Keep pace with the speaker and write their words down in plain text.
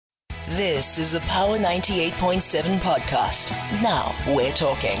This is a Power 98.7 podcast. Now we're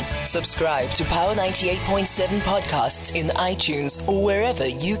talking. Subscribe to Power 98.7 podcasts in iTunes or wherever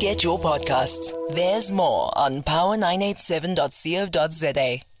you get your podcasts. There's more on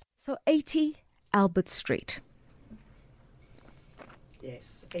power987.co.za. So 80 Albert Street.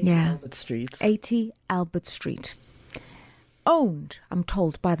 Yes, 80 Albert Street. 80 Albert Street. Owned, I'm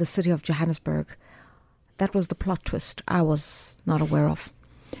told, by the city of Johannesburg. That was the plot twist I was not aware of.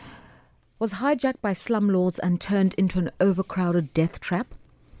 Was hijacked by slumlords and turned into an overcrowded death trap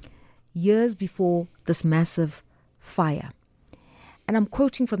years before this massive fire. And I'm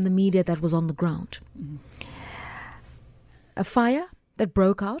quoting from the media that was on the ground. A fire that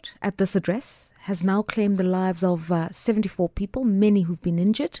broke out at this address has now claimed the lives of 74 people, many who've been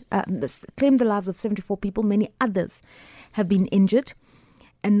injured. Claimed the lives of 74 people, many others have been injured.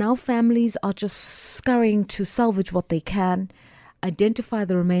 And now families are just scurrying to salvage what they can, identify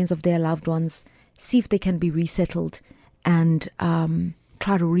the remains of their loved ones, see if they can be resettled, and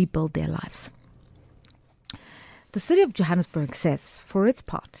try to rebuild their lives. The city of Johannesburg says, for its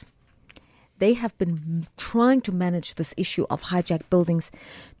part, they have been trying to manage this issue of hijacked buildings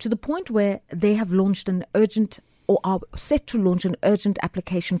to the point where they have launched an urgent, or are set to launch an urgent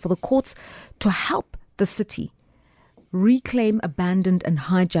application for the courts to help the city reclaim abandoned and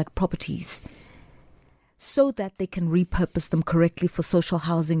hijacked properties so that they can repurpose them correctly for social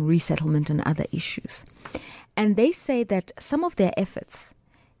housing, resettlement and other issues. And they say that some of their efforts,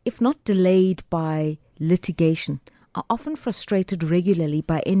 if not delayed by litigation, are often frustrated regularly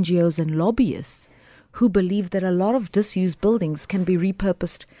by NGOs and lobbyists who believe that a lot of disused buildings can be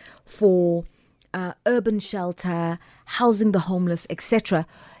repurposed for urban shelter, housing the homeless, etc.,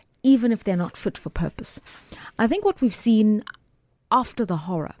 even if they're not fit for purpose. I think what we've seen after the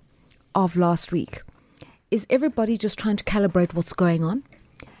horror of last week is everybody just trying to calibrate what's going on.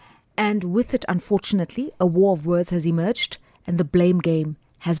 And with it, unfortunately, a war of words has emerged and the blame game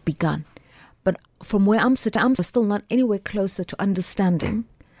has begun. But from where I'm sitting, I'm still not anywhere closer to understanding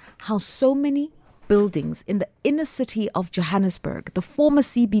how so many buildings in the inner city of Johannesburg, the former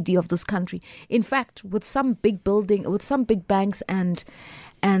CBD of this country, in fact, with some big banks and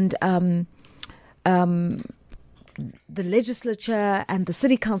the legislature and the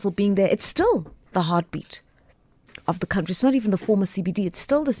city council being there, it's still the heartbeat of the country. It's not even the former CBD, it's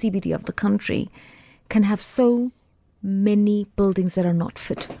still the CBD of the country, can have so many buildings that are not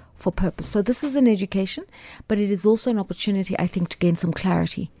fit for purpose. So this is an education, but it is also an opportunity, I think, to gain some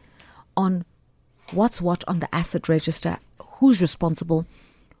clarity on what's what on the asset register, who's responsible,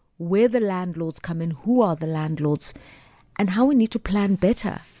 where the landlords come in, who are the landlords, and how we need to plan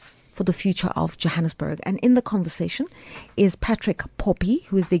better for the future of Johannesburg. And in the conversation is Patrick Poppy,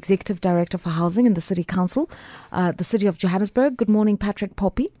 who is the Executive Director for Housing in the City Council, the City of Johannesburg. Good morning, Patrick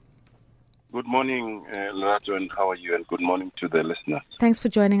Poppy. Good morning, Lerato, and how are you? And good morning to the listeners. Thanks for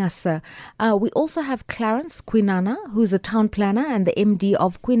joining us, sir. We also have Clarence Kwinana, who is a town planner and the MD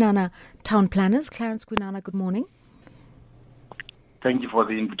of Kwinana Town Planners. Clarence Kwinana, good morning. Thank you for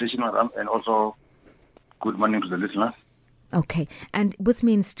the invitation, madam, and also good morning to the listeners. Okay. And with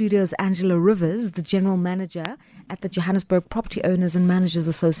me in studio is Angela Rivers, the General Manager at the Johannesburg Property Owners and Managers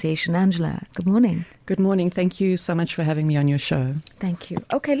Association. Angela, good morning. Good morning. Thank you so much for having me on your show. Thank you.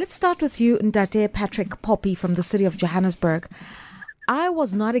 Okay, let's start with you, Ndate Patrick Poppy from the City of Johannesburg. I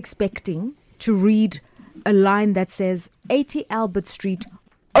was not expecting to read a line that says 80 Albert Street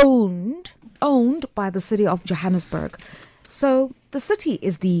owned by the City of Johannesburg. So the city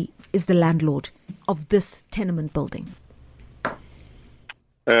is the landlord of this tenement building.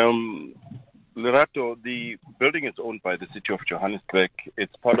 Lerato, the building is owned by the City of Johannesburg.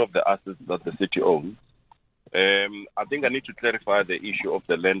 It's part of the assets that the city owns. I think I need to clarify the issue of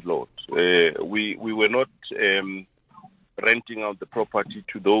the landlord. We were not renting out the property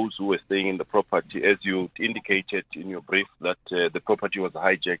to those who were staying in the property, as you indicated in your brief, that the property was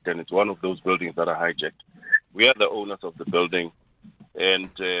hijacked, and it's one of those buildings that are hijacked. We are the owners of the building, and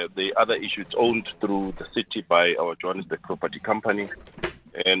the other issue, it's owned through the city by our Johannesburg Property Company.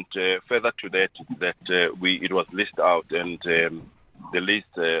 And further to that, it was leased out, and the lease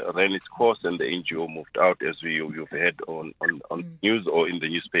ran its course, and the NGO moved out, as you've heard on news or in the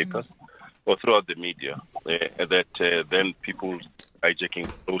newspapers or throughout the media, that then people hijacking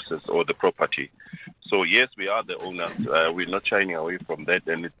the process or the property. So yes, we are the owners. We're not shying away from that,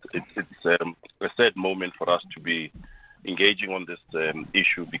 and it's a sad moment for us to be engaging on this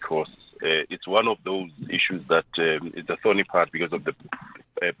issue, because it's one of those issues that is a thorny part, because of the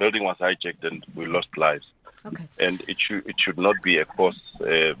building was hijacked and we lost lives. Okay. And it should not be a course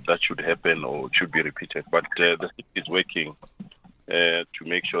that should happen or should be repeated. But the city is working to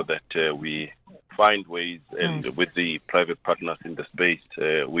make sure that we find ways, and with the private partners in the space,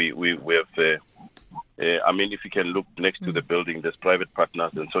 we have. If you can look next to the building, there's private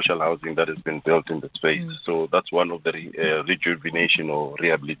partners and social housing that has been built in the space. So that's one of the rejuvenation or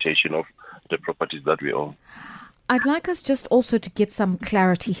rehabilitation of the properties that we own. I'd like us just also to get some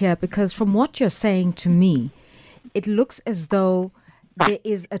clarity here, because from what you're saying to me, it looks as though there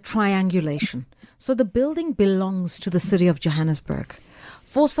is a triangulation. So the building belongs to the city of Johannesburg.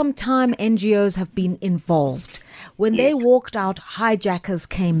 For some time, NGOs have been involved. When they walked out, hijackers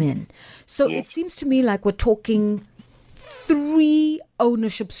came in. So it seems to me like we're talking 3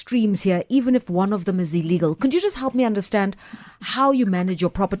 ownership streams here, even if one of them is illegal. Could you just help me understand how you manage your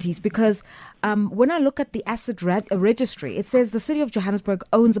properties? Because when I look at the asset registry, it says the city of Johannesburg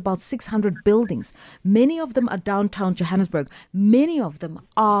owns about 600 buildings. Many of them are downtown Johannesburg. Many of them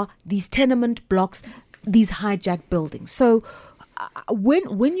are these tenement blocks, these hijacked buildings. So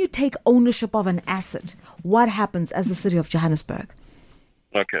when you take ownership of an asset, what happens as the city of Johannesburg?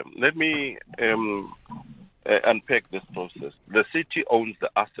 Okay, let me unpack this process. The city owns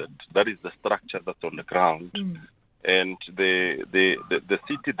the asset, that is the structure that's on the ground, and the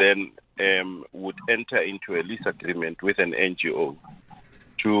city then would enter into a lease agreement with an NGO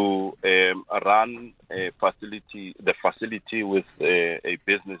to run the facility with a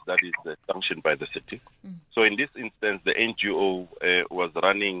business that is sanctioned by the city. So in this instance, the NGO was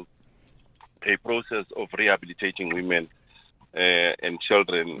running a process of rehabilitating women and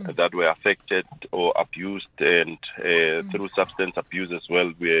children that were affected or abused, and through substance abuse as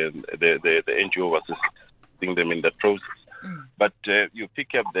well, where the NGO was assisting them in that process. But you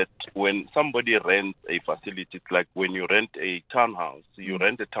pick up that when somebody rents a facility, it's like when you rent a townhouse, you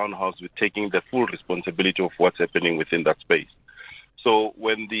rent a townhouse with taking the full responsibility of what's happening within that space. So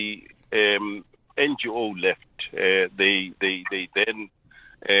when the NGO left, they then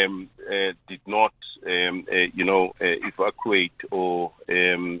did not, evacuate or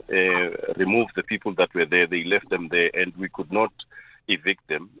remove the people that were there. They left them there, and we could not evict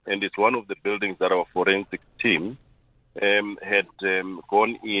them. And it's one of the buildings that our forensic team had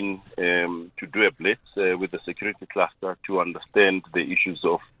gone in to do a blitz with the security cluster to understand the issues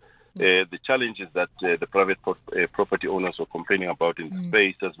of the challenges that the private property owners were complaining about in the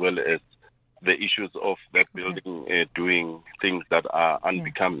space, as well as the issues of that building doing things that are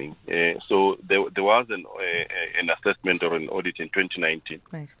unbecoming. So there was an assessment or an audit in 2019.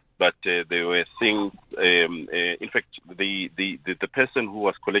 Right. But there were things. In fact, the person who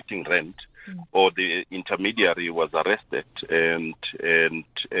was collecting rent or the intermediary was arrested, and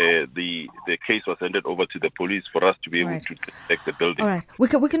the case was handed over to the police for us to be able to protect the building. All right, we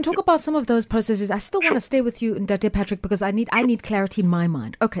can talk about some of those processes. I still want to stay with you, Ndate Patrick, because I need clarity in my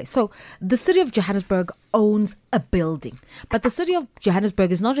mind. Okay, so the city of Johannesburg owns a building, but the city of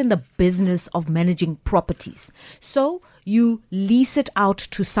Johannesburg is not in the business of managing properties. So you lease it out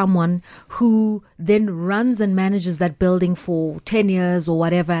to someone who then runs and manages that building for 10 years or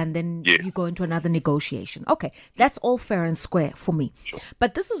whatever, and then you go into another negotiation. Okay, that's all fair and square for me. Sure.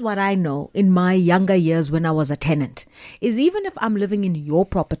 But this is what I know in my younger years when I was a tenant, is even if I'm living in your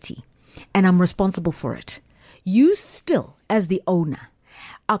property and I'm responsible for it, you still, as the owner,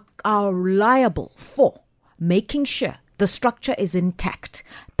 are liable for making sure the structure is intact,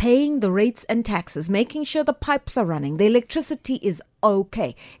 paying the rates and taxes, making sure the pipes are running, the electricity is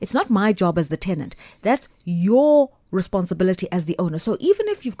okay. It's not my job as the tenant. That's your responsibility as the owner. So even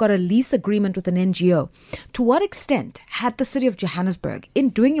if you've got a lease agreement with an NGO, to what extent had the city of Johannesburg, in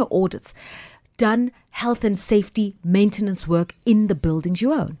doing your audits, done health and safety maintenance work in the buildings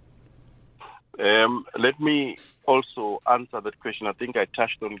you own? Let me also answer that question. I think I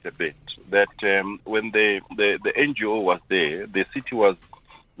touched on it a bit, that when the NGO was there, the city was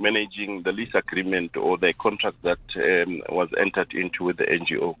managing the lease agreement or the contract that was entered into with the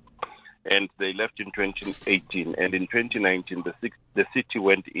NGO. And they left in 2018. And in 2019, the city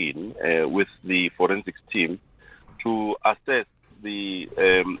went in with the forensics team to assess the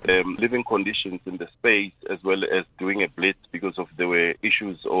living conditions in the space, as well as doing a blitz, because of there were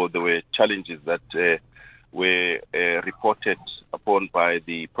issues or there were challenges that were reported upon by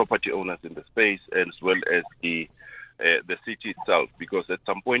the property owners in the space, as well as the city itself. Because at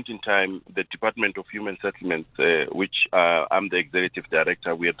some point in time, the Department of Human Settlements, which I'm the executive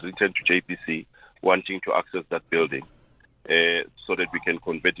director, we had written to JPC wanting to access that building so that we can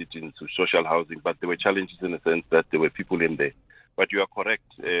convert it into social housing. But there were challenges in the sense that there were people in there. But you are correct.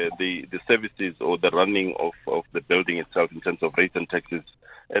 The services or the running of the building itself in terms of rates and taxes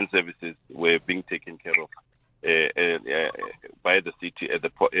and services were being taken care of by the city at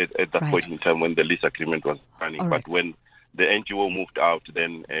that point in time when the lease agreement was running. Right. But when the NGO moved out,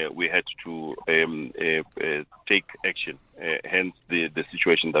 then we had to take action, hence the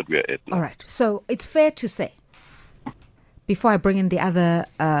situation that we are at now. All right. So it's fair to say, before I bring in the other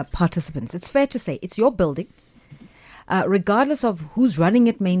participants, it's fair to say it's your building. Regardless of who's running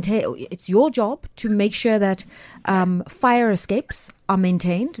it, it's your job to make sure that fire escapes are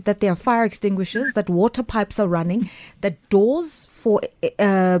maintained, that there are fire extinguishers, that water pipes are running, that doors for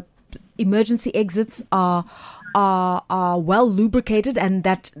emergency exits are well lubricated, and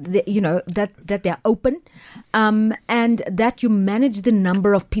that that they're open, and that you manage the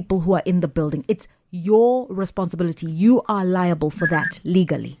number of people who are in the building. It's your responsibility. You are liable for that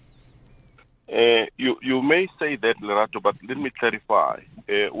legally. You may say that, Lerato, but let me clarify.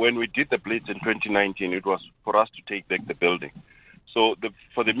 When we did the blitz in 2019, it was for us to take back the building. So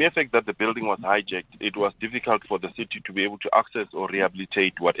for the mere fact that the building was hijacked, it was difficult for the city to be able to access or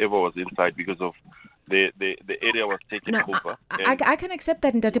rehabilitate whatever was inside because of the area was taken over. I can accept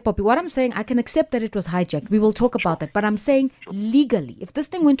that, Ndate Poppy. What I'm saying, I can accept that it was hijacked. We will talk about that. But I'm saying legally, if this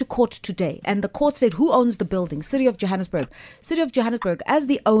thing went to court today and the court said who owns the building, City of Johannesburg, as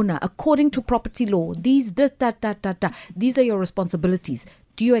the owner, according to property law, these are your responsibilities.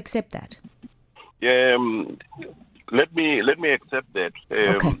 Do you accept that? Let me accept that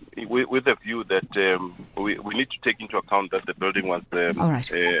with the view that we need to take into account that the building was over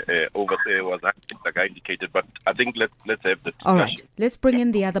there, was like I indicated. But I think let's have the discussion. All right, let's bring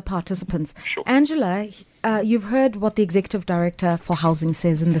in the other participants. Sure. Angela, you've heard what the Executive Director for Housing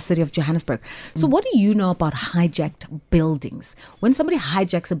says in the City of Johannesburg. So what do you know about hijacked buildings? When somebody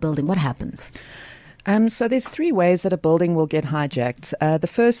hijacks a building, what happens? So there's three ways that a building will get hijacked. The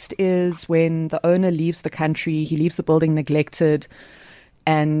first is when the owner leaves the country, he leaves the building neglected,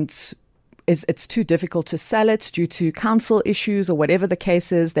 and it's too difficult to sell it due to council issues or whatever the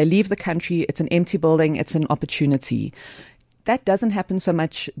case is. They leave the country, it's an empty building, it's an opportunity. That doesn't happen so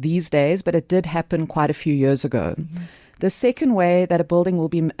much these days, but it did happen quite a few years ago. Mm-hmm. The second way that a building will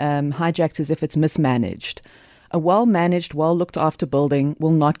be hijacked is if it's mismanaged. A well-managed, well-looked-after building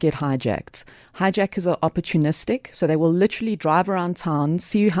will not get hijacked. Hijackers are opportunistic, so they will literally drive around town,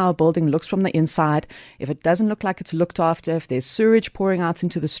 see how a building looks from the inside. If it doesn't look like it's looked after, if there's sewage pouring out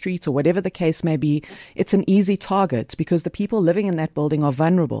into the street or whatever the case may be, it's an easy target because the people living in that building are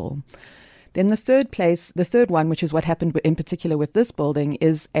vulnerable. Then the third one, which is what happened in particular with this building,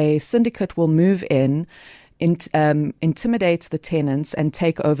 is a syndicate will move in, intimidate the tenants and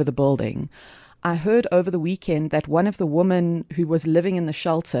take over the building. I heard over the weekend that one of the women who was living in the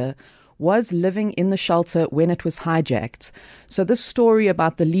shelter was living in the shelter when it was hijacked. So this story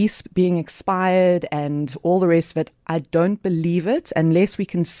about the lease being expired and all the rest of it, I don't believe it unless we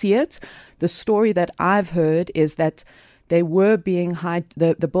can see it. The story that I've heard is that they were being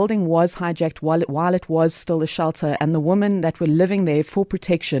the building was hijacked while it was still a shelter, and the women that were living there for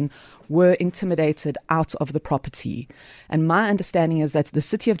protection were intimidated out of the property. And my understanding is that the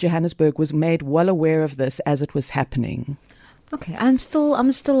City of Johannesburg was made well aware of this as it was happening. Okay, I'm still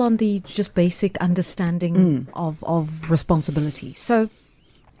on the just basic understanding of responsibility. So,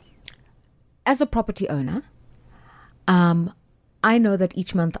 as a property owner, I know that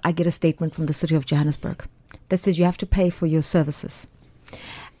each month I get a statement from the City of Johannesburg that says you have to pay for your services.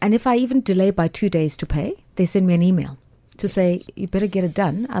 And if I even delay by 2 days to pay, they send me an email to say, you better get it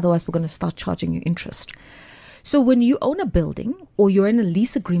done, otherwise we're going to start charging you interest. So when you own a building or you're in a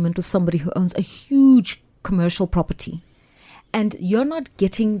lease agreement with somebody who owns a huge commercial property and you're not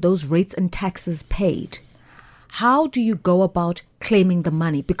getting those rates and taxes paid, how do you go about claiming the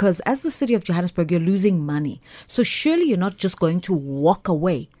money? Because as the City of Johannesburg, you're losing money. So surely you're not just going to walk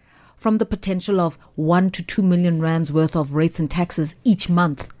away from the potential of 1 to 2 million rands worth of rates and taxes each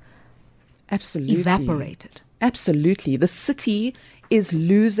month. Absolutely. Evaporated. Absolutely. The city is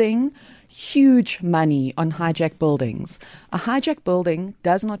losing huge money on hijacked buildings. A hijacked building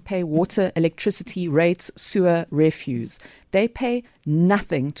does not pay water, electricity, rates, sewer, refuse. They pay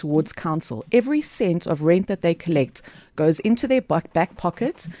nothing towards council. Every cent of rent that they collect goes into their back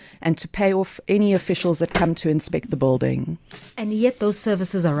pocket and to pay off any officials that come to inspect the building. And yet those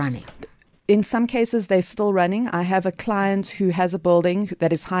services are running. In some cases, they're still running. I have a client who has a building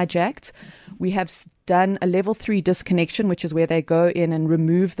that is hijacked. We have done a level 3 disconnection, which is where they go in and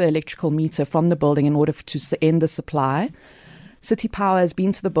remove the electrical meter from the building in order to end the supply. City Power has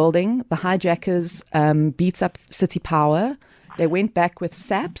been to the building. The hijackers beat up City Power. They went back with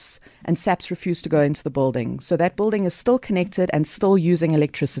SAPs, and SAPs refused to go into the building. So that building is still connected and still using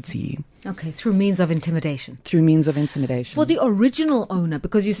electricity. Okay, through means of intimidation. Through means of intimidation. For the original owner,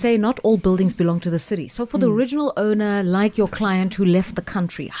 because you say not all buildings belong to the city. So for the original owner, like your client who left the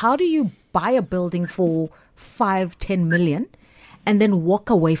country, how do you buy a building for 5-10 million and then walk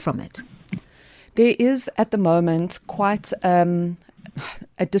away from it? There is at the moment quite a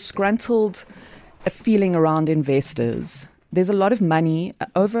disgruntled feeling around investors. There's a lot of money,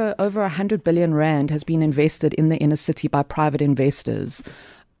 over 100 billion rand has been invested in the inner city by private investors.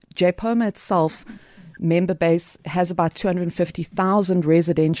 JPOMA itself, member base, has about 250,000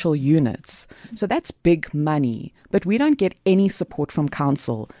 residential units. So that's big money, but we don't get any support from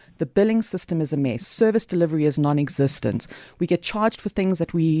council. The billing system is a mess. Service delivery is non-existent. We get charged for things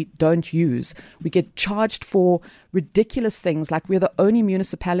that we don't use. We get charged for ridiculous things, like we're the only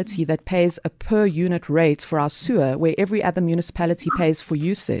municipality that pays a per unit rate for our sewer, where every other municipality pays for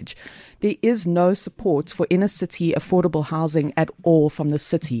usage. There is no support for inner city affordable housing at all from the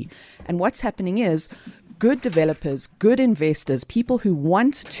city. And what's happening is good developers, good investors, people who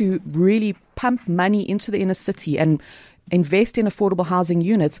want to really pump money into the inner city and invest in affordable housing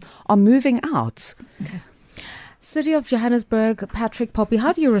units are moving out. Okay. City of Johannesburg, Patrick, Poppy,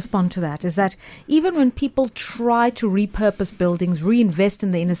 how do you respond to that? Is that even when people try to repurpose buildings, reinvest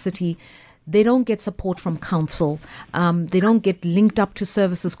in the inner city, they don't get support from council. They don't get linked up to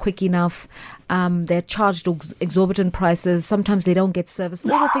services quick enough. They're charged exorbitant prices. Sometimes they don't get service.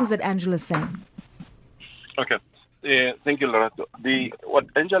 All the things that Angela's saying. Okay. Thank you, Lorato. What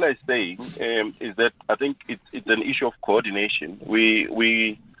Angela is saying is that I think it's an issue of coordination.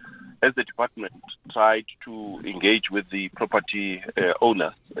 We as the department, tried to engage with the property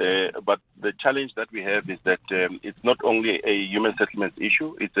owners, but the challenge that we have is that it's not only a human settlements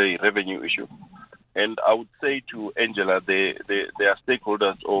issue, it's a revenue issue. And I would say to Angela, they are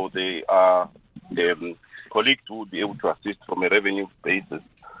stakeholders or they are colleagues who would be able to assist from a revenue basis.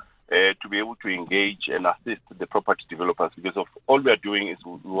 To be able to engage and assist the property developers, because of all we are doing is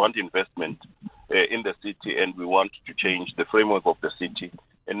we want investment in the city, and we want to change the framework of the city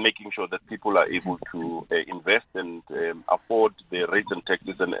and making sure that people are able to invest and afford the rates and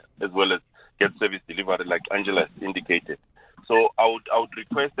taxes, and as well as get service delivery, like Angela indicated. So I would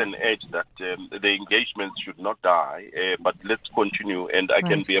request and urge that the engagement should not die, but let's continue, and I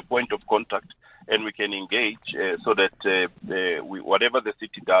can be a point of contact, and we can engage so that whatever the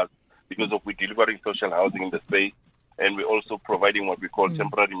city does, because of we delivering social housing in the space, and we're also providing what we call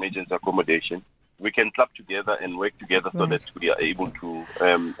temporary emergency accommodation, we can club together and work together so that we are able to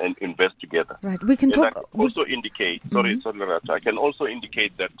and invest together. Right. We can talk. I can also indicate. I can also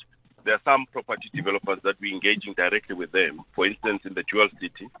indicate that there are some property developers that we're engaging directly with them. For instance, in the Jewel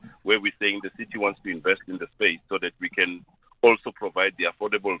City, where we're saying the city wants to invest in the space so that we can also provide the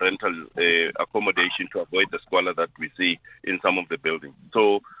affordable rental accommodation to avoid the squalor that we see in some of the buildings.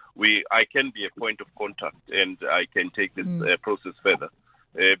 So I can be a point of contact, and I can take this process further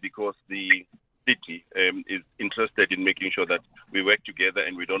because the city is interested in making sure that we work together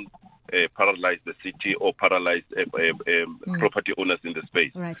and we don't paralyze the city or paralyze property owners in the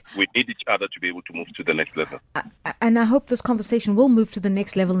space. Right. We need each other to be able to move to the next level. And I hope this conversation will move to the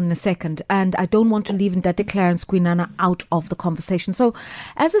next level in a second. And I don't want to leave Ndate Clarence Kwinana out of the conversation. So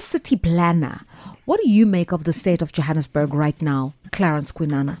as a city planner, what do you make of the state of Johannesburg right now, Clarence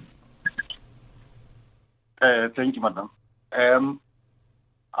Kwinana? Thank you, madam.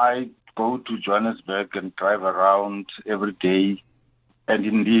 I go to Johannesburg and drive around every day, and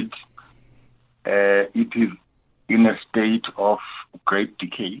indeed, it is in a state of great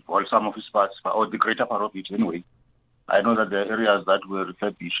decay, or some of its parts, or the greater part of it anyway. I know that there are areas that were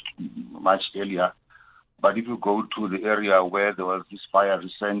refurbished much earlier, but if you go to the area where there was this fire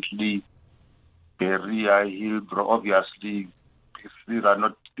recently, Beria, Hillbrow, obviously, these are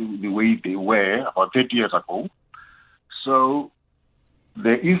not the way they were about 30 years ago. So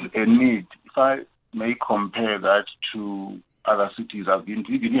there is a need, if I may compare that to other cities I've been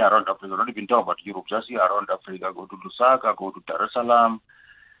to, even here around Africa, not even talk about Europe, just here around Africa, go to Lusaka, go to Dar es Salaam,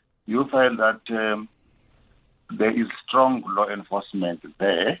 you find that there is strong law enforcement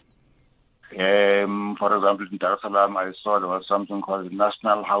there. For example, in Dar es Salaam, I saw there was something called the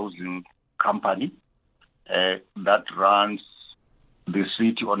National Housing Company that runs the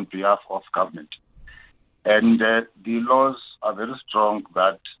city on behalf of government. And the laws are very strong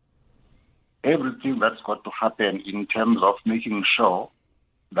that everything that's got to happen in terms of making sure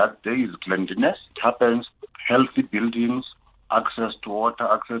that there is cleanliness, it happens, healthy buildings, access to water,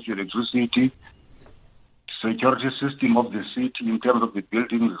 access to electricity, security system of the city in terms of the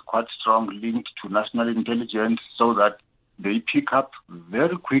buildings is quite strong, linked to national intelligence so that they pick up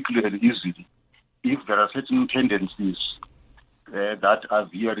very quickly and easily if there are certain tendencies that are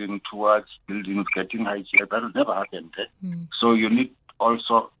veering towards buildings getting hijacked. That will never happen. So you need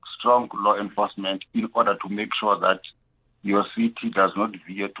also strong law enforcement in order to make sure that your city does not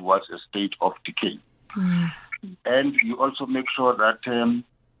veer towards a state of decay. And you also make sure that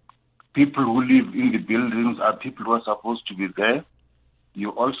people who live in the buildings are people who are supposed to be there.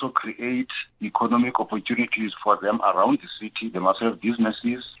 You also create economic opportunities for them around the city. They must have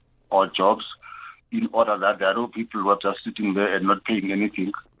businesses or jobs in order that there are no people who are just sitting there and not paying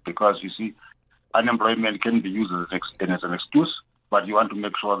anything. Because, you see, unemployment can be used as an excuse, but you want to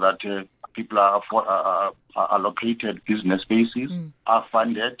make sure that people are allocated business spaces, are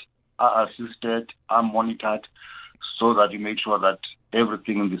funded, are assisted, are monitored, so that you make sure that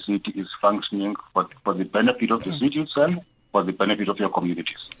everything in the city is functioning for the benefit of the city itself, for the benefit of your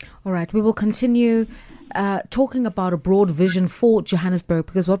communities. All right, we will continue talking about a broad vision for Johannesburg,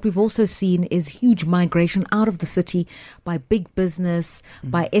 because what we've also seen is huge migration out of the city by big business,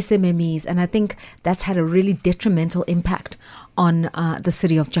 by SMMEs, and I think that's had a really detrimental impact on the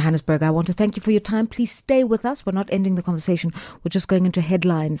city of Johannesburg. I want to thank you for your time. Please stay with us. We're not ending the conversation. We're just going into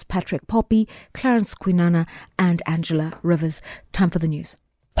headlines. Patrick Poppy, Clarence Kwinana, and Angela Rivers. Time for the news.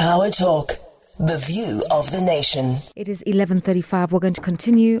 Power Talk. The view of the nation. It is 11:35. We're going to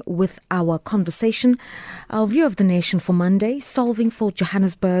continue with our conversation. Our view of the nation for Monday, solving for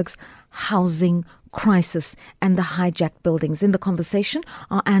Johannesburg's housing crisis and the hijacked buildings. In the conversation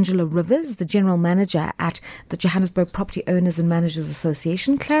are Angela Rivers, the General Manager at the Johannesburg Property Owners and Managers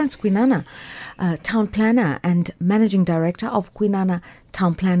Association, Clarence Kwinana, Town Planner and Managing Director of Kwinana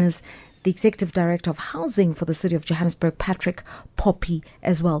Town Planners, the Executive Director of Housing for the City of Johannesburg, Patrick Poppy,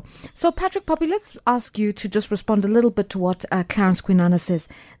 as well. So, Patrick Poppy, let's ask you to just respond a little bit to what Clarence Kwinana says.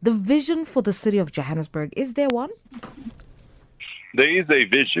 The vision for the City of Johannesburg, is there one? There is a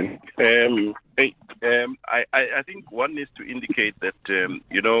vision. I think one needs to indicate that,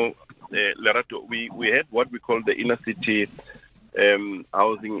 Lerato, we had what we call the inner city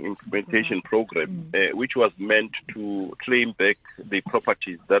housing implementation program, which was meant to claim back the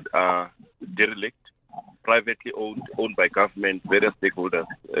properties that are derelict, privately owned by government, various stakeholders,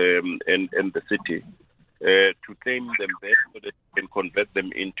 and the city, to claim them back so that they can convert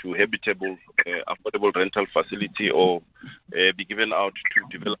them into habitable, affordable rental facility, or be given out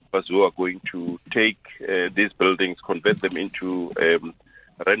to developers who are going to take these buildings, convert them into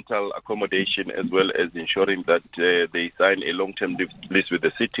rental accommodation, as well as ensuring that they sign a long-term lease with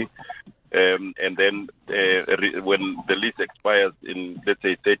the city. And then when the lease expires in, let's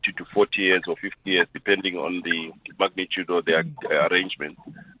say, 30 to 40 years or 50 years, depending on the magnitude of the arrangement,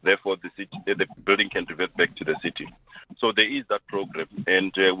 therefore the building can revert back to the city. So there is that program,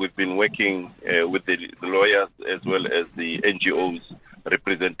 and we've been working with the lawyers as well as the NGOs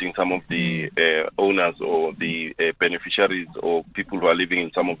representing some of the owners or the beneficiaries or people who are living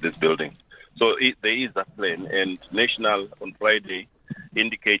in some of these buildings. So there is a plan, and National on Friday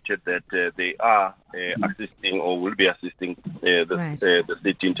indicated that they are assisting or will be assisting the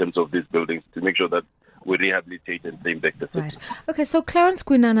city in terms of these buildings to make sure that we rehabilitate and claim back the city. Right. Okay, so Clarence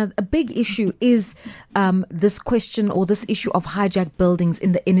Kwinana, a big issue is this question or this issue of hijacked buildings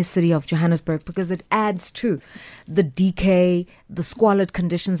in the inner city of Johannesburg, because it adds to the decay, the squalid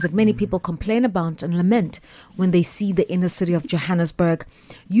conditions that many people complain about and lament when they see the inner city of Johannesburg.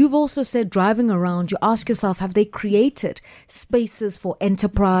 You've also said, driving around, you ask yourself, have they created spaces for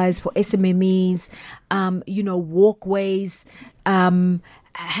enterprise, for SMMEs, walkways,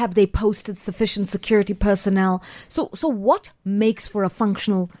 have they posted sufficient security personnel? So what makes for a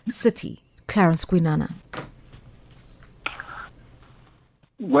functional city, Clarence Kwinana?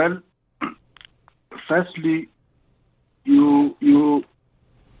 Well, firstly, you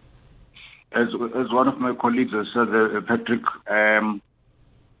as one of my colleagues has said, Patrick,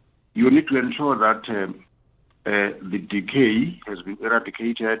 you need to ensure that the decay has been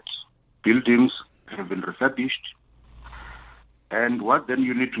eradicated, buildings have been refurbished. And what then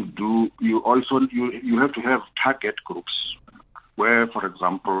you need to do, you have to have target groups where, for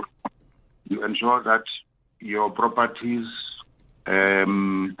example, you ensure that your properties, as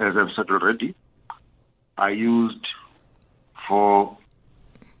I've said already, are used for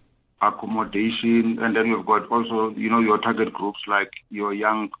accommodation. And then you've got also, your target groups like your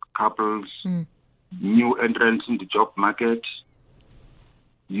young couples, new entrants in the job market.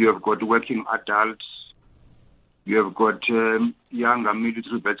 You have got working adults. You have got younger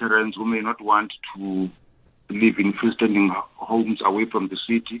military veterans who may not want to live in freestanding homes away from the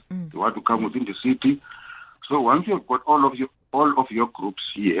city. They want to come within the city. So once you've got all of your groups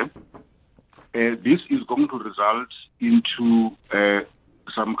here, this is going to result into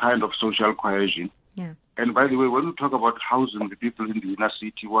some kind of social cohesion. Yeah. And by the way, when we talk about housing the people in the inner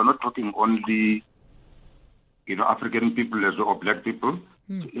city, we're not talking only African people or black people.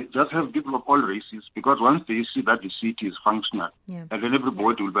 Just have people of all races, because once they see that the city is functional, Yeah. and then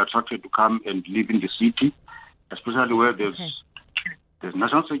everybody will be attracted to come and live in the city, especially where there's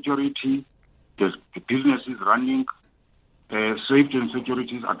national security, there's businesses running, safety and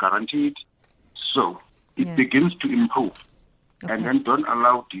securities are guaranteed. So it begins to improve. Okay. And then don't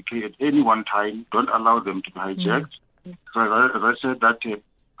allow decay at any one time. Don't allow them to be hijacked. So as I said, that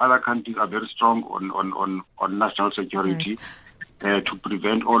other countries are very strong on national security. To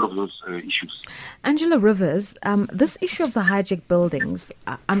prevent all of those issues. Angela Rivers, this issue of the hijacked buildings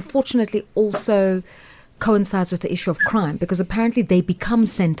unfortunately also coincides with the issue of crime, because apparently they become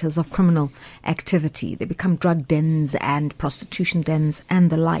centers of criminal activity. They become drug dens and prostitution dens and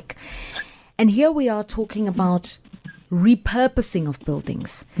the like. And here we are talking about repurposing of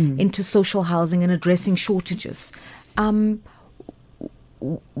buildings into social housing and addressing shortages.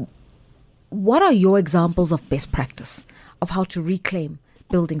 What are your examples of best practice of how to reclaim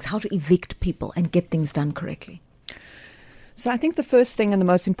buildings, how to evict people and get things done correctly? So I think the first thing and the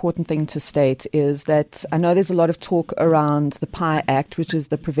most important thing to state is that I know there's a lot of talk around the PI Act, which is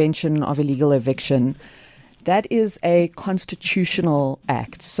the Prevention of Illegal Eviction. That is a constitutional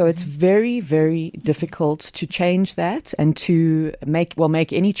act. So it's very, very difficult to change that and to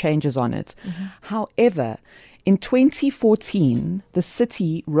make any changes on it. However, in 2014, the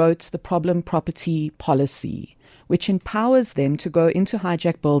city wrote the problem property policy, which empowers them to go into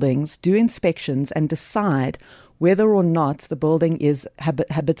hijacked buildings, do inspections, and decide whether or not the building is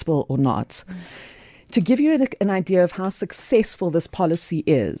habitable or not. To give you an idea of how successful this policy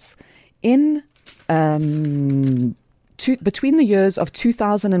is, in between the years of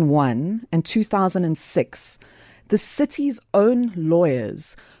 2001 and 2006, the city's own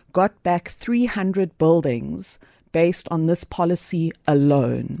lawyers got back 300 buildings based on this policy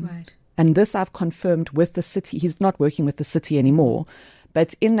alone. Right. And this I've confirmed with the city. He's not working with the city anymore.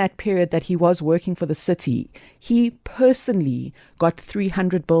 But in that period that he was working for the city, he personally got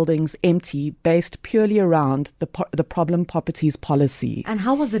 300 buildings empty based purely around the problem properties policy. And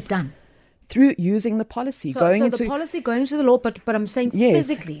how was it done? Through using the policy. So the policy going to the law, but I'm saying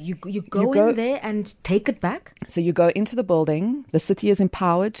physically, you go in there and take it back? So you go into the building. The city is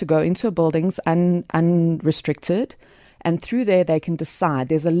empowered to go into buildings unrestricted. And through there, they can decide.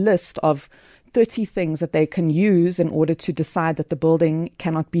 There's a list of 30 things that they can use in order to decide that the building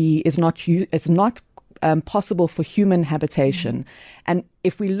is not possible for human habitation. And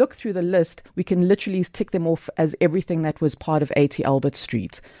if we look through the list, we can literally tick them off as everything that was part of 80 Albert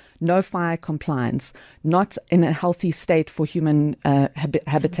Street. No fire compliance, not in a healthy state for human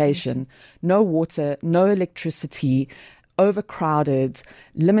habitation, no water, no electricity, overcrowded,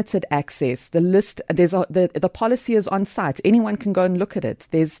 limited access. The list, the policy is on site. Anyone can go and look at it.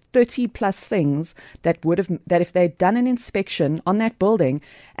 There's 30 plus things that if they'd done an inspection on that building,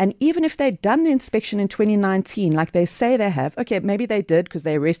 and even if they'd done the inspection in 2019, like they say they have, okay, maybe they did because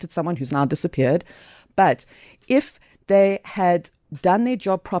they arrested someone who's now disappeared. But if they had done their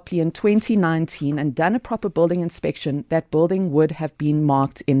job properly in 2019 and done a proper building inspection, that building would have been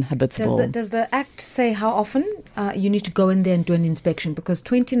marked inhabitable. Does the Act say how often you need to go in there and do an inspection? Because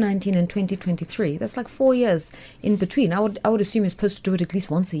 2019 and 2023, that's like 4 years in between. I would assume you're supposed to do it at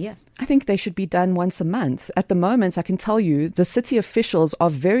least once a year. I think they should be done once a month. At the moment, I can tell you, the city officials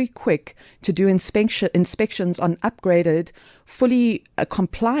are very quick to do inspections on upgraded, fully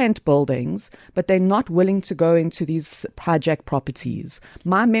compliant buildings, but they're not willing to go into these project properties.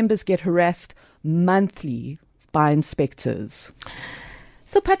 My members get harassed monthly by inspectors.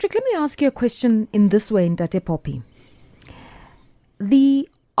 So, Patrick, let me ask you a question in this way, Ntate Poppy. The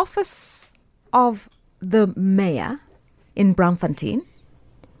office of the mayor in Braamfontein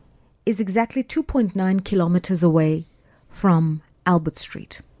is exactly 2.9 kilometers away from Albert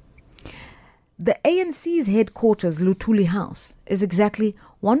Street. The ANC's headquarters, Luthuli House, is exactly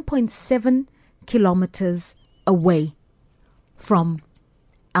 1.7 kilometers away from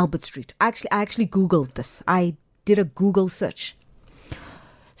Albert Street. I actually Googled this. I did a Google search.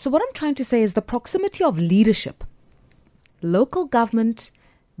 So what I'm trying to say is the proximity of leadership, local government,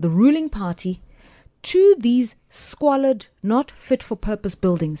 the ruling party, to these squalid, not fit for purpose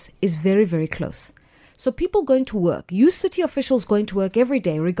buildings is very, very close. So people going to work, you city officials going to work every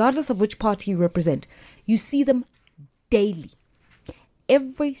day, regardless of which party you represent, you see them daily.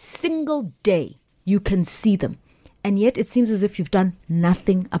 Every single day you can see them. And yet it seems as if you've done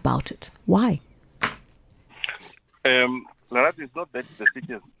nothing about it. Why? Larat, it's not that the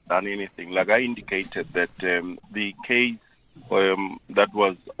city has done anything. Like I indicated that the case that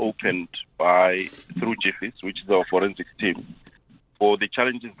was opened through GFIS, which is our forensics team, for the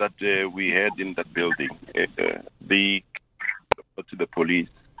challenges that we had in that building. The out to the police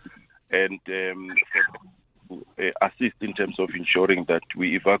and assist in terms of ensuring that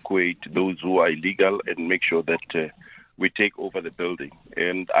we evacuate those who are illegal and make sure that we take over the building.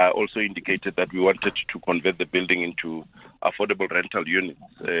 And I also indicated that we wanted to convert the building into affordable rental units.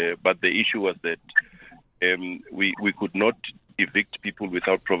 But the issue was that we could not evict people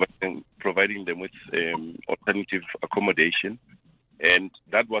without providing them with alternative accommodation. And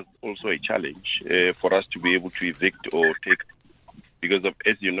that was also a challenge for us to be able to evict or take, because of,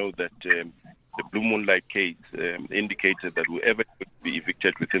 as you know, that the Blue Moonlight case indicated that whoever could be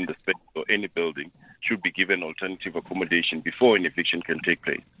evicted within the space or any building should be given alternative accommodation before an eviction can take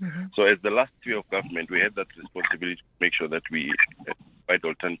place. Mm-hmm. So as the last sphere of government, we had that responsibility to make sure that we provide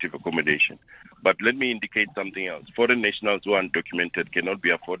alternative accommodation. But let me indicate something else. Foreign nationals who are undocumented cannot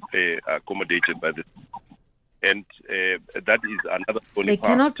be accommodated by the... And that is another...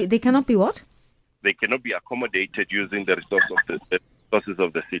 They cannot be what? They cannot be accommodated using the resources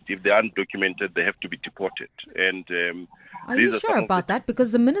of the city. If they are undocumented, they have to be deported. And are you sure about that?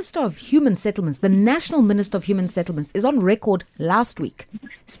 Because the Minister of Human Settlements, the National Minister of Human Settlements, is on record last week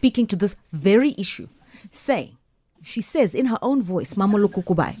speaking to this very issue, saying, she says in her own voice, Mamolo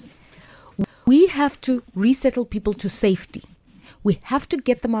Kukubai, we have to resettle people to safety. We have to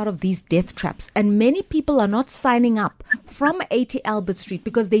get them out of these death traps. And many people are not signing up from 80 Albert Street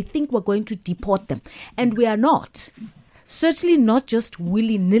because they think we're going to deport them. And we are not. Certainly not just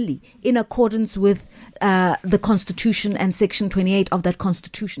willy-nilly in accordance with the Constitution and Section 28 of that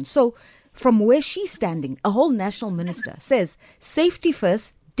Constitution. So from where she's standing, a whole national minister says safety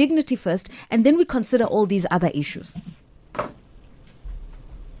first, dignity first, and then we consider all these other issues.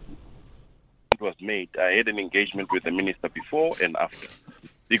 Was made. I had an engagement with the minister before and after.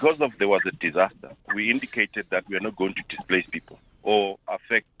 Because there was a disaster, we indicated that we are not going to displace people or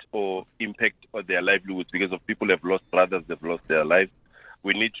affect or impact their livelihoods because of people have lost brothers, they've lost their lives.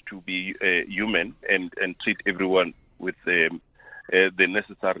 We need to be human and treat everyone with the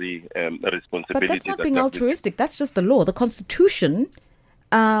necessary responsibility. But that's not being altruistic. That's just the law. The Constitution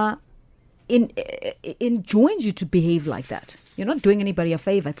enjoins you to behave like that. You're not doing anybody a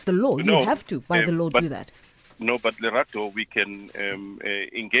favor. It's the law. You have to, by the law, do that. No, but Lerato, we can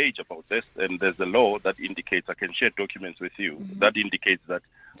engage about this, and there's a law that indicates, I can share documents with you, that indicates that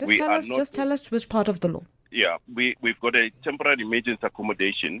Just tell us which part of the law. Yeah, we've got a temporary emergency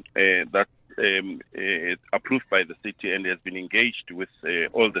accommodation that's approved by the city and has been engaged with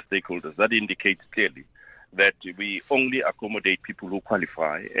all the stakeholders. That indicates clearly that we only accommodate people who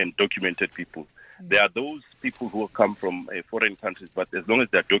qualify and documented people. There are those people who come from foreign countries, but as long as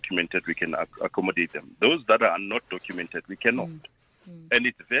they're documented, we can accommodate them. Those that are not documented, we cannot. And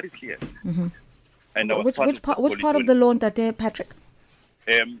it's very clear. Mm-hmm. And which part of the law that day, Patrick?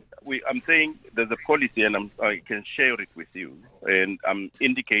 I'm saying there's a policy, and I can share it with you. And I'm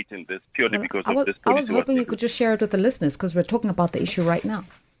indicating this purely because of this policy. I was hoping you could just share it with the listeners because we're talking about the issue right now.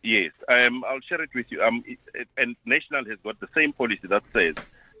 Yes, I'll share it with you. And National has got the same policy that says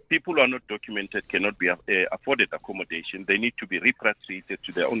people who are not documented cannot be afforded accommodation. They need to be repatriated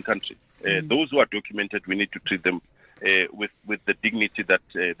to their own country. Those who are documented, we need to treat them with the dignity that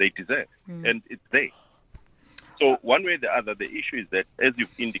they deserve. And it's there. So one way or the other, the issue is that, as you've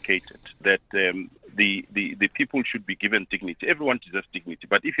indicated, that the people should be given dignity. Everyone deserves dignity.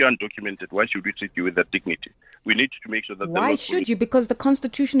 But if you're undocumented, why should we treat you with that dignity? We need to make sure that... Why should you? Because the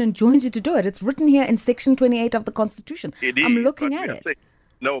Constitution enjoins you to do it. It's written here in Section 28 of the Constitution. I'm looking at it.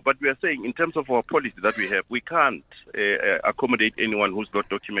 But we are saying, in terms of our policy that we have, we can't accommodate anyone who's not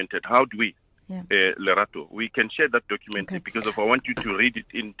documented. How do we? Lerato, we can share that document because I want you to read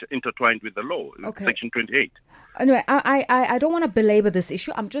it intertwined with the law, Section 28. Anyway, I don't want to belabor this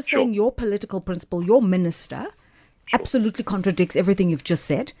issue. I'm just saying your political principle, your minister, absolutely contradicts everything you've just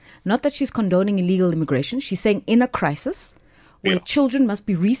said. Not that she's condoning illegal immigration. She's saying in a crisis where children must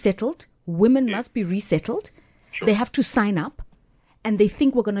be resettled, women must be resettled, they have to sign up. And they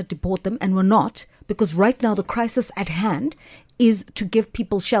think we're going to deport them, and we're not, because right now the crisis at hand is to give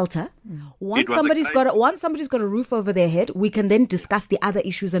people shelter. Once somebody's got a roof over their head, we can then discuss the other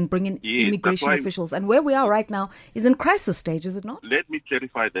issues and bring in immigration officials. And where we are right now is in crisis stage, is it not? Let me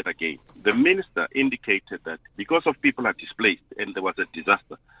clarify that again. The minister indicated that because of people are displaced and there was a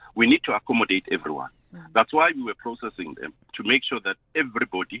disaster, we need to accommodate everyone. That's why we were processing them, to make sure that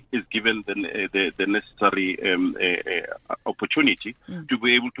everybody is given the necessary opportunity to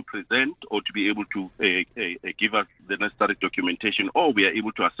be able to present or to be able to give us the necessary documentation, or we are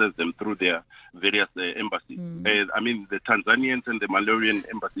able to assess them through their various embassies. The Tanzanians and the Malawian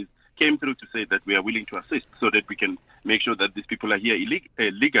embassies came through to say that we are willing to assist so that we can make sure that these people are here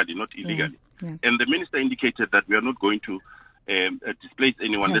legally, not illegally. And the minister indicated that we are not going to displace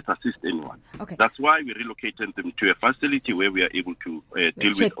anyone, let's assist anyone. Okay. That's why we relocated them to a facility where we are able to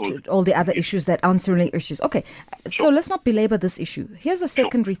deal with all the other issues that ancillary issues. Okay, so let's not belabor this issue. Here's a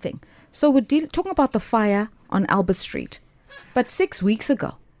secondary thing. So we're talking about the fire on Albert Street, but 6 weeks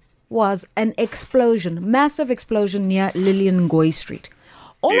ago was an explosion, massive explosion near Lillian Ngoyi Street.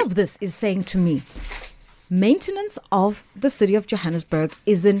 All of this is saying to me, maintenance of the city of Johannesburg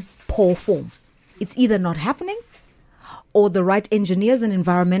is in poor form. It's either not happening, or the right engineers and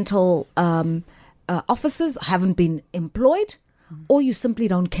environmental officers haven't been employed, or you simply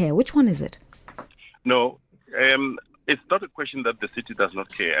don't care. Which one is it? No, it's not a question that the city does not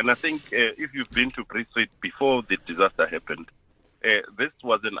care. And I think if you've been to Bree Street before the disaster happened, this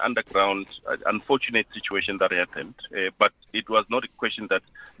was an underground, unfortunate situation that happened. But it was not a question that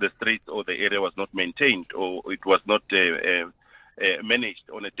the streets or the area was not maintained, or it was not managed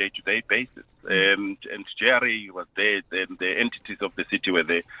on a day-to-day basis. And JRA was there, and the entities of the city were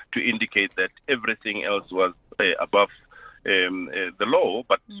there to indicate that everything else was above the law,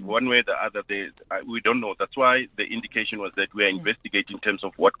 but one way or the other, we don't know. That's why the indication was that we are investigating in terms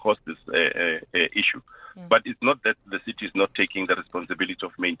of what caused this issue. But it's not that the city is not taking the responsibility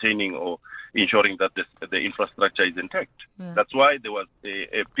of maintaining or ensuring that the infrastructure is intact. That's why there was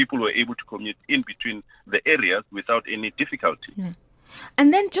people were able to commute in between the areas without any difficulty.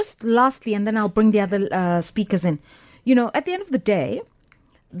 And then just lastly, and then I'll bring the other speakers in. You know, at the end of the day,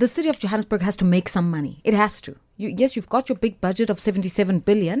 the city of Johannesburg has to make some money. It has to. Yes, you've got your big budget of 77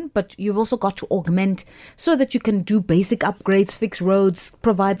 billion, but you've also got to augment so that you can do basic upgrades, fix roads,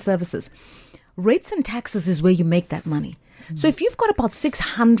 provide services. Rates and taxes is where you make that money. So if you've got about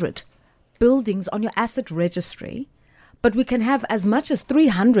 600 buildings on your asset registry, but we can have as much as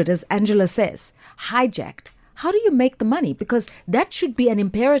 300, as Angela says, hijacked, how do you make the money? Because that should be an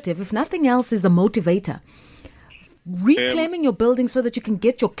imperative. If nothing else is the motivator. Reclaiming your building so that you can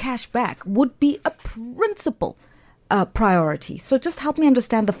get your cash back would be a principal priority. So just help me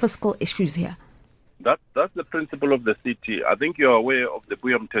understand the fiscal issues here. That's the principle of the city. I think you're aware of the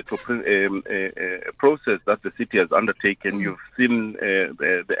Buyamthetho process that the city has undertaken. You've seen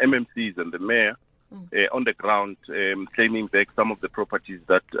the MMCs and the mayor on the ground claiming back some of the properties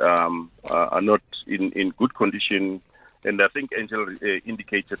that are not in good condition. And I think Angel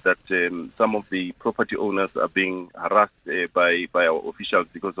indicated that some of the property owners are being harassed by our officials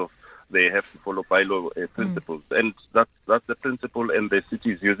because of they have to follow bylaw principles. And that's the principle, and the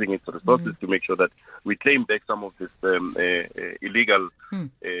city is using its resources to make sure that we claim back some of this illegal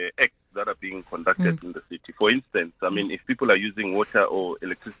acts that are being conducted in the city. For instance, I mean, if people are using water or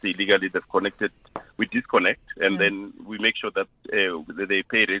electricity illegally, they've connected, we disconnect, and then we make sure that they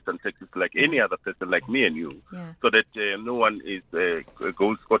pay rates and taxes like any other person, like me and you, so that no one is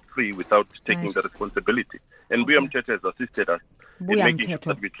goes scot-free without taking the responsibility. And Buyamthetho has assisted us in making sure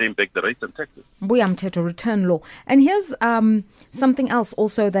that we claim back the rates and taxes. Buyamthetho, return law. And here's something else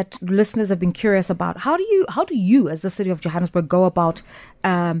also that listeners have been curious about. How do you, as the city of Johannesburg, go about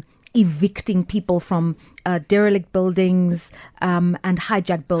evicting people from derelict buildings and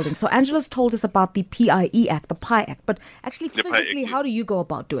hijacked buildings? So Angela's told us about the PIE Act, the PI Act, but actually physically, how do you go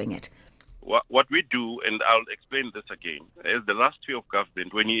about doing it? What we do, and I'll explain this again, as the last year of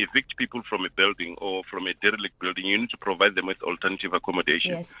government, when you evict people from a building or from a derelict building, you need to provide them with alternative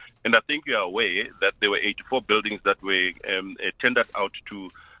accommodation. Yes. And I think you are aware that there were 84 buildings that were tendered out to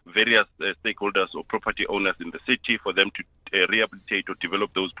various stakeholders or property owners in the city for them to rehabilitate or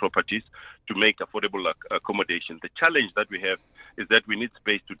develop those properties to make affordable accommodation. The challenge that we have is that we need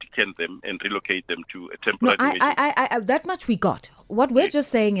space to decant them and relocate them to a temporary that much we got. What we're just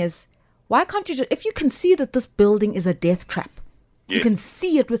saying is, why can't you if you can see that this building is a death trap, you can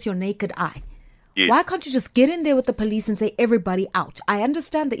see it with your naked eye. Why can't you just get in there with the police and say, everybody out? I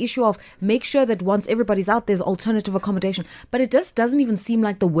understand the issue of make sure that once everybody's out, there's alternative accommodation. But it just doesn't even seem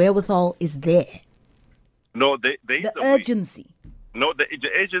like the wherewithal is there. No, there is the urgency. No, the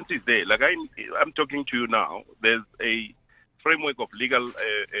urgency is there. Like I'm talking to you now, there's a framework of legal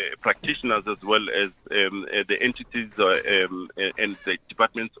practitioners as well as the entities and the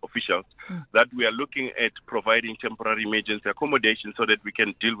department's officials that we are looking at providing temporary emergency accommodation so that we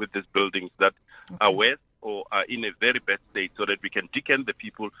can deal with these buildings that are worse or are in a very bad state, so that we can decant the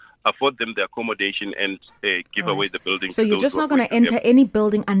people, afford them the accommodation, and give away the buildings. So you're just not going to enter any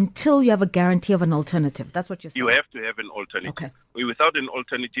building until you have a guarantee of an alternative. That's what you're saying. You have to have an alternative. Without an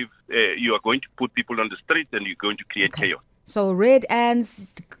alternative, you are going to put people on the streets and you're going to create chaos. So red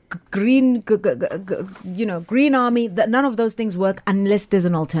ants, green army, none of those things work unless there's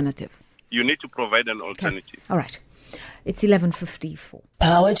an alternative. You need to provide an alternative. All right. It's 11:54.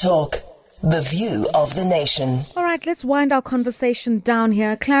 Power Talk. The view of the nation. All right, let's wind our conversation down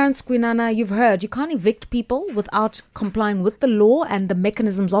here. Clarence Kwinana, you've heard you can't evict people without complying with the law and the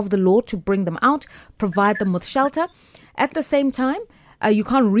mechanisms of the law to bring them out, provide them with shelter. At the same time, you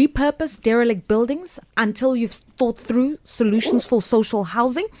can't repurpose derelict buildings until you've thought through solutions for social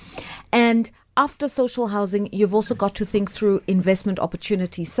housing. And after social housing, you've also got to think through investment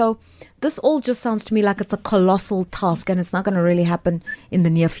opportunities. So this all just sounds to me like it's a colossal task, and it's not going to really happen in the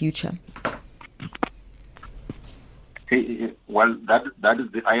near future. Well, that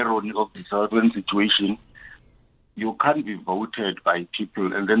is the irony of the certain situation. You can't be voted by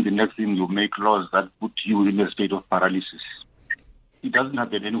people, and then the next thing you make laws that put you in a state of paralysis. It doesn't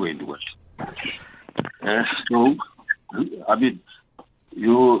happen anywhere in the world.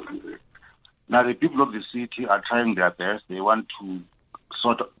 Now the people of the city are trying their best. They want to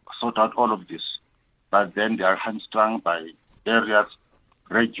sort out all of this, but then they are hamstrung by various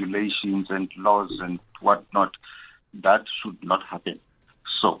regulations and laws and whatnot. That should not happen.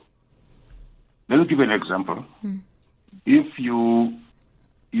 So, let me give you an example. If you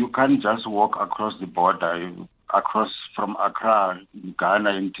can't just walk across the border, across from Accra in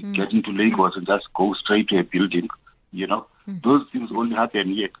Ghana and get into Lagos and just go straight to a building, those things only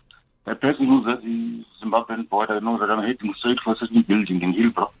happen yet. A person who's at the Zimbabwean border knows that I'm heading straight for a certain building in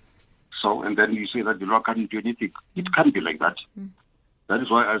Hillbrow. So, and then you say that the law can't do anything. It can't be like that. That is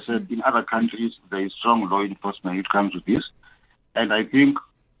why I said in other countries there is strong law enforcement when it comes to this. And I think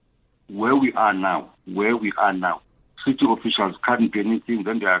where we are now, city officials can't do anything,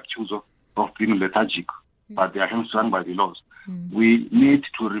 then they are accused of being lethargic, but they are hamstrung by the laws. We need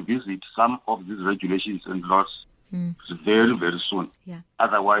to revisit some of these regulations and laws very, very soon. Yeah.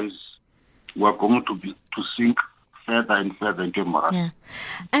 Otherwise, we're going to sink further and further into morass. Yeah.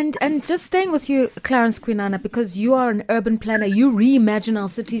 And just staying with you, Clarence Kwinana, because you are an urban planner, you reimagine our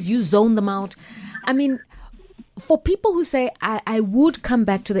cities, you zone them out. I mean, for people who say, I would come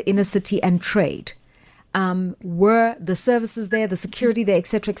back to the inner city and trade, were the services there, the security there, et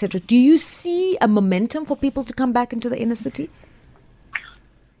cetera, do you see a momentum for people to come back into the inner city?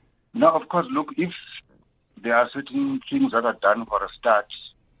 No, of course. Look, if there are certain things that are done for a start,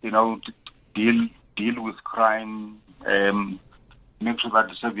 to deal with crime, make sure that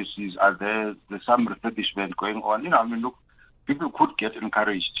the services are there. There's some refurbishment going on. Look, people could get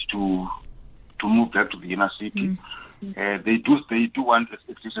encouraged to move back to the inner city. They do want at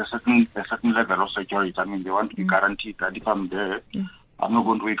least a certain level of security. They want to be guaranteed that if I'm there, I'm not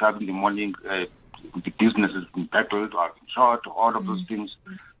going to wake up in the morning, the business has been battled or shot, all of those things.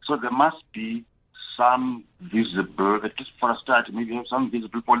 So there must be some visible, at least for a start, maybe have some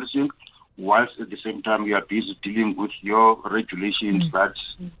visible policing, whilst at the same time you are busy dealing with your regulations that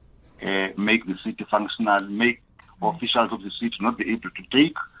make the city functional, make officials of the city not be able to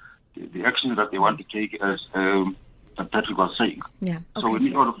take the actions that they want to take, as Patrick was saying. Yeah. Okay. So we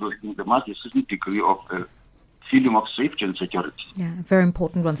need all of those things. There must be a certain degree of feeling of safety and security. Yeah, a very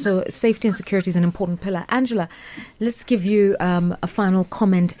important one. So safety and security is an important pillar. Angela, let's give you a final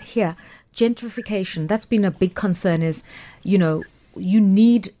comment here. Gentrification, that's been a big concern, is, you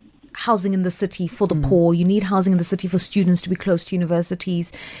need housing in the city for the poor. You need housing in the city for students to be close to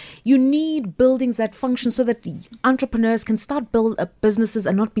universities. You need buildings that function so that entrepreneurs can start build businesses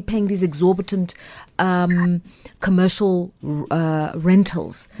and not be paying these exorbitant commercial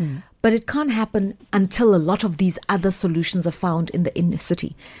rentals. But it can't happen until a lot of these other solutions are found in the inner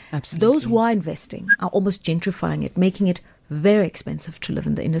city. Absolutely. Those who are investing are almost gentrifying it, making it very expensive to live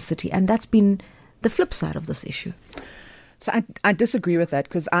in the inner city. And that's been the flip side of this issue. So I disagree with that,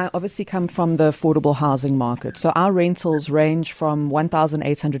 because I obviously come from the affordable housing market. So our rentals range from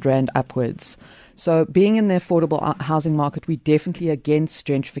 1,800 Rand upwards. So being in the affordable housing market, we're definitely against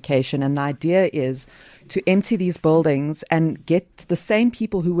gentrification. And the idea is to empty these buildings and get the same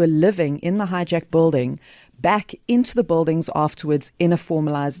people who were living in the hijacked building back into the buildings afterwards in a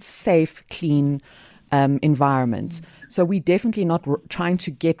formalized, safe, clean environment. So we're definitely not trying to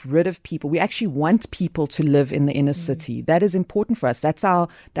get rid of people. We actually want people to live in the inner city. That is important for us. That's our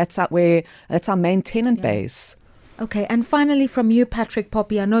main tenant base. Okay, and finally from you, Patrick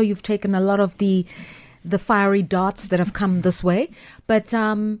Poppy, I know you've taken a lot of the fiery darts that have come this way, but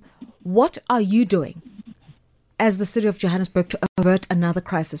what are you doing as the city of Johannesburg to avert another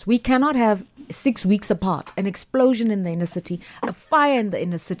crisis? We cannot have 6 weeks apart an explosion in the inner city, a fire in the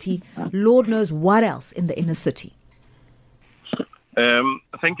inner city, Lord knows what else in the inner city.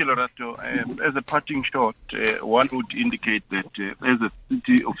 Thank you, Lorato. As a parting shot, one would indicate that as a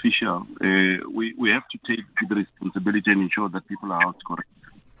city official, we have to take the responsibility and ensure that people are housed correctly.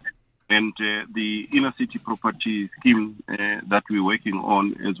 And the inner city property scheme that we're working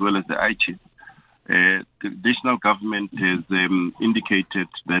on, as well as the ICHIS, the national government has indicated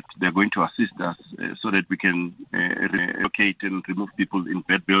that they're going to assist us so that we can relocate and remove people in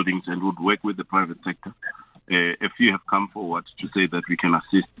bad buildings, and would work with the private sector. A few have come forward to say that we can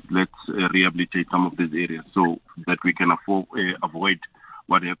assist. Let's rehabilitate some of these areas so that we can avoid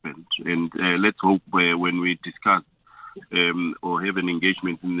what happened. And let's hope when we discuss or have an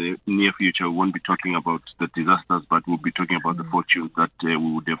engagement in the near future, we won't be talking about the disasters, but we'll be talking about the fortunes that we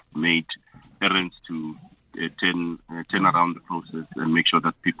would have made errands to turn around the process and make sure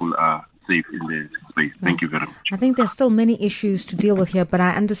that people are safe in the space. Thank you very much. I think there's still many issues to deal with here, but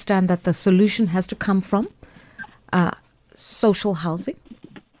I understand that the solution has to come from social housing,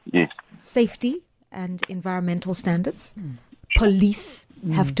 yes, safety and environmental standards. Police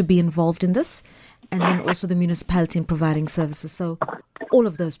have to be involved in this, and then also the municipality in providing services. So all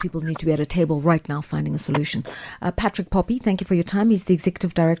of those people need to be at a table right now finding a solution. Patrick Poppy, thank you for your time. He's the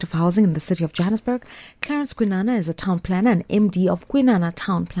Executive Director for Housing in the City of Johannesburg. Clarence Kwinana is a Town Planner and MD of Kwinana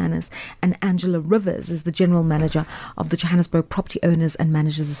Town Planners. And Angela Rivers is the General Manager of the Johannesburg Property Owners and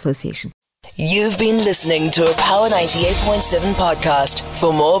Managers Association. You've been listening to a Power 98.7 podcast.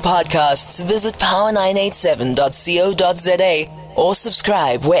 For more podcasts, visit power987.co.za or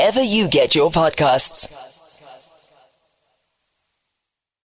subscribe wherever you get your podcasts.